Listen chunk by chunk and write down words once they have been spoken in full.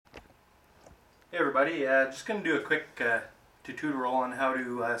Hey everybody, just going to do a quick tutorial on how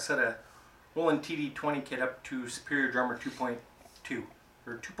to set a Roland TD20 kit up to Superior Drummer 2.2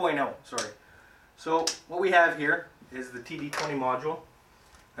 or 2.0, sorry. So what we have here is the TD20 module.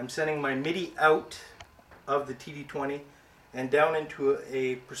 I'm sending my MIDI out of the TD20 and down into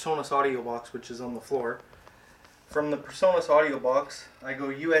a presonus audio box, which is on the floor. From the presonus audio box I go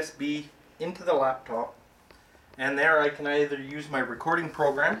USB into the laptop, and there I can either use my recording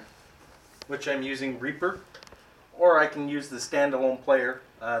program, which I'm using Reaper, or I can use the standalone player,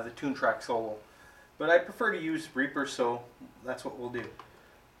 the Toontracks solo. But I prefer to use Reaper, so that's what we'll do.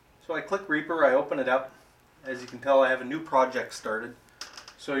 So I click Reaper, I open it up. As you can tell, I have a new project started,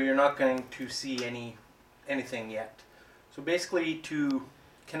 so you're not going to see anything yet. So basically, to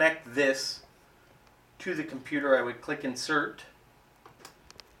connect this to the computer, I would click Insert,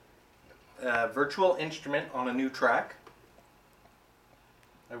 Virtual Instrument on a new track.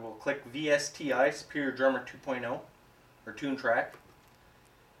 I will click VSTI, Superior Drummer 2.0, or Toon Track.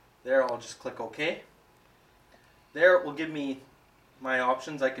 There, I'll just click OK. There, it will give me my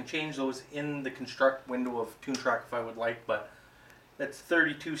options. I can change those in the construct window of Toon Track if I would like, but that's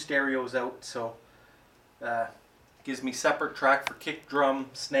 32 stereos out, so gives me separate track for kick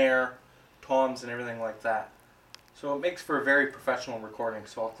drum, snare, toms, and everything like that. So it makes for a very professional recording,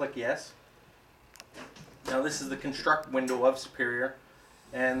 so I'll click Yes. Now this is the construct window of Superior,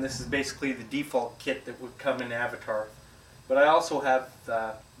 and this is basically the default kit that would come in Avatar. But I also have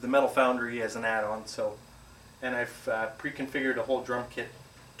the Metal Foundry as an add-on, so, and I've pre-configured a whole drum kit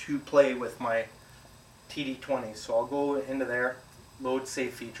to play with my TD20. So I'll go into there, load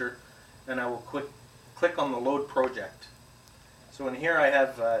save feature, and I will click on the load project. So in here I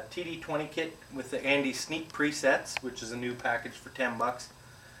have a TD20 kit with the Andy Sneak presets, which is a new package for 10 bucks.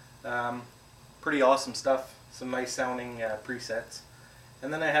 Pretty awesome stuff, some nice sounding presets.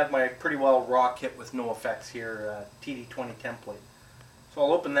 And then I have my pretty well raw kit with no effects here, TD20 template. So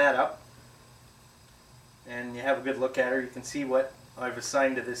I'll open that up, and you have a good look at her. You can see what I've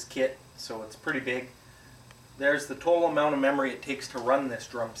assigned to this kit, so it's pretty big. There's the total amount of memory it takes to run this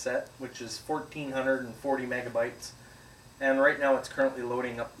drum set, which is 1440 megabytes. And right now it's currently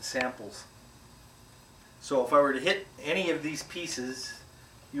loading up the samples. So if I were to hit any of these pieces,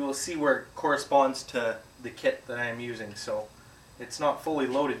 you will see where it corresponds to the kit that I'm using. So it's not fully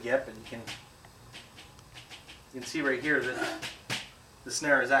loaded yet, but you can see right here that the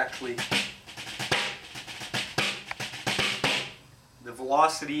snare is actually, the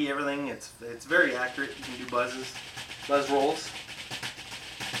velocity, everything, it's very accurate. You can do buzz rolls,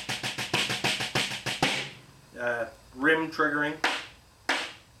 rim triggering,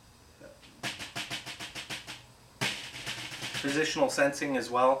 positional sensing as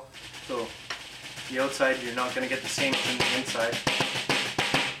well. So the outside, you're not going to get the same as in the inside.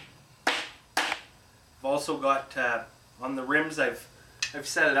 I've also got on the rims, I've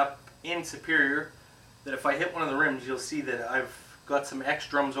set it up in Superior that if I hit one of the rims, you'll see that I've got some X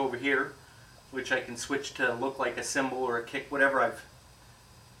drums over here, which I can switch to look like a cymbal or a kick, whatever I've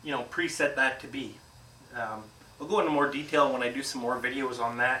preset that to be. I'll go into more detail when I do some more videos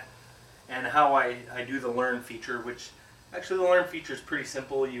on that and how I do the learn feature, which actually the learn feature is pretty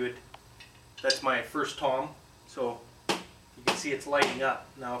simple. That's my first tom, so you can see it's lighting up.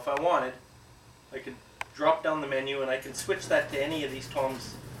 Now if I wanted, I could drop down the menu and I can switch that to any of these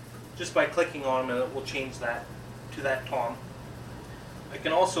toms just by clicking on them, and it will change that to that tom. I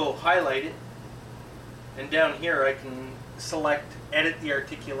can also highlight it, and down here I can select edit the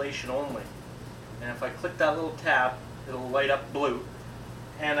articulation only. And if I click that little tab, it'll light up blue,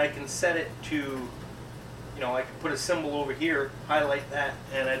 and I can set it to, I can put a symbol over here, highlight that,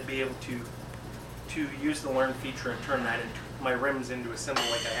 and I'd be able to use the learn feature and turn that into my rims into a symbol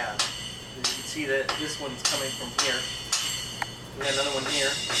like I have. And you can see that this one's coming from here. We have another one here.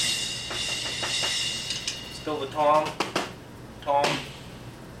 Still the tom,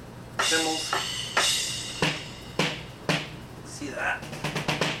 cymbals. See that?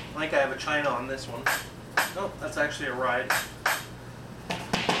 I think I have a China on this one. Nope, that's actually a ride.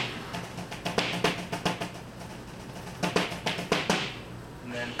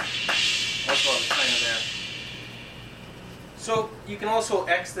 And then also have a China there. So you can also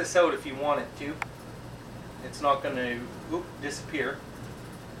X this out if you want it to. It's not going to disappear.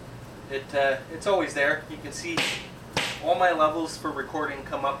 It's always there. You can see all my levels for recording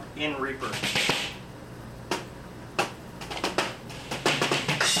come up in Reaper.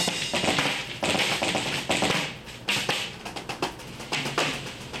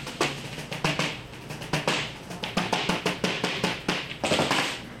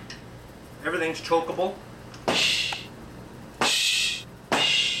 Everything's chokeable.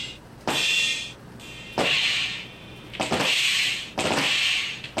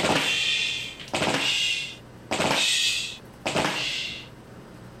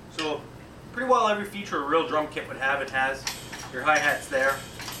 drum kit would have. It has your hi-hats there.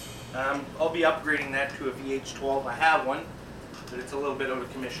 I'll be upgrading that to a VH12. I have one, but it's a little bit out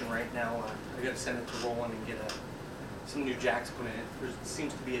of commission right now. I gotta send it to Roland and get some new jacks put in it. There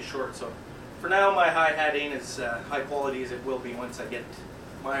seems to be a short, so for now my hi-hat ain't as high quality as it will be once I get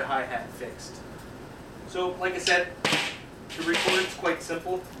my hi-hat fixed. So like I said, the record's quite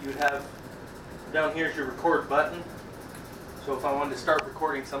simple. You have down here's your record button. So if I wanted to start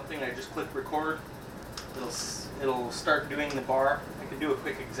recording something, I just click record. It'll start doing the bar. I can do a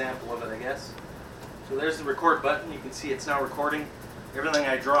quick example of it, I guess. So there's the record button. You can see it's now recording everything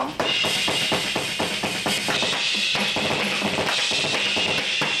I drum.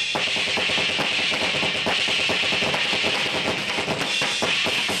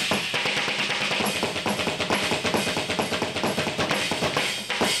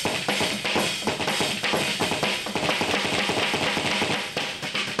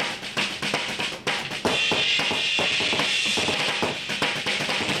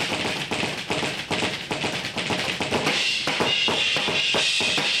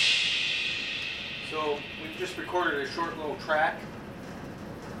 We've just recorded a short little track.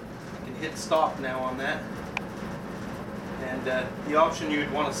 I can hit stop now on that. And the option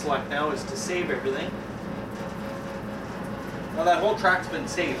you'd want to select now is to save everything. Now that whole track's been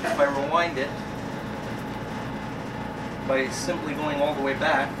saved. If I rewind it by simply going all the way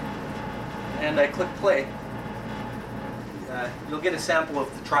back and I click play, you'll get a sample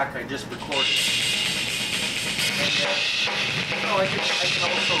of the track I just recorded. And, I can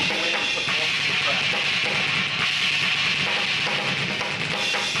also go in and put multiple tracks.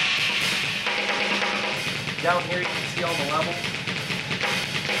 Down here you can see all the levels.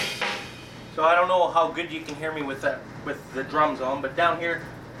 So I don't know how good you can hear me with the drums on, but down here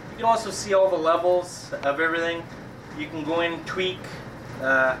you can also see all the levels of everything. You can go in, tweak,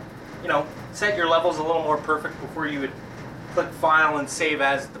 set your levels a little more perfect before you would click file and save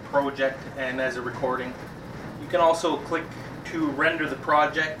as the project and as a recording. You can also click to render the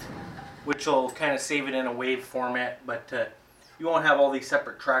project, which will kind of save it in a WAV format, but you won't have all these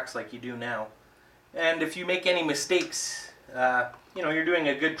separate tracks like you do now. And if you make any mistakes, you're doing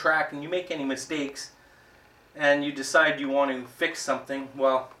a good track and you make any mistakes and you decide you want to fix something,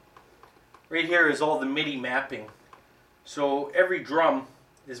 well, right here is all the MIDI mapping. So every drum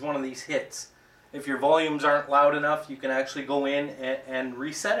is one of these hits. If your volumes aren't loud enough, you can actually go in and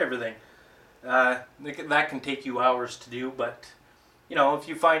reset everything. That can take you hours to do, but if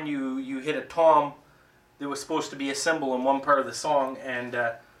you find you hit a tom that was supposed to be a cymbal in one part of the song and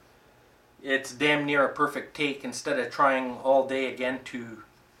it's damn near a perfect take, instead of trying all day again to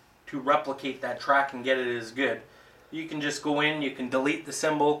replicate that track and get it as good, you can just go in, you can delete the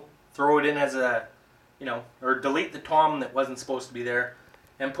cymbal, throw it in as a, or delete the tom that wasn't supposed to be there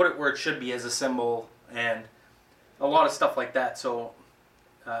and put it where it should be as a cymbal, and a lot of stuff like that. So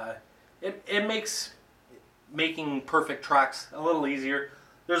it makes making perfect tracks a little easier.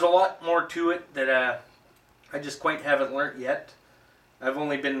 There's a lot more to it that I just quite haven't learnt yet. I've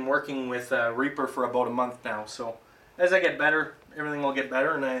only been working with Reaper for about a month now, so as I get better, everything will get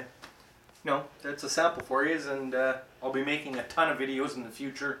better, and that's a sample for you, and I'll be making a ton of videos in the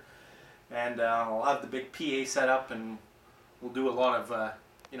future, and I'll have the big PA set up, and we'll do a lot of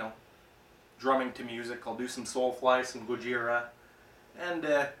drumming to music. I'll do some Soulfly, some Gojira, and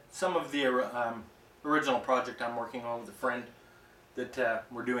some of the original project I'm working on with a friend that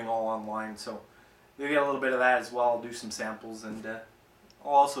we're doing all online, so you'll get a little bit of that as well. I'll do some samples, and I'll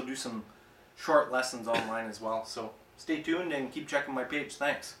also do some short lessons online as well. So stay tuned and keep checking my page.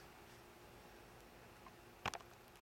 Thanks.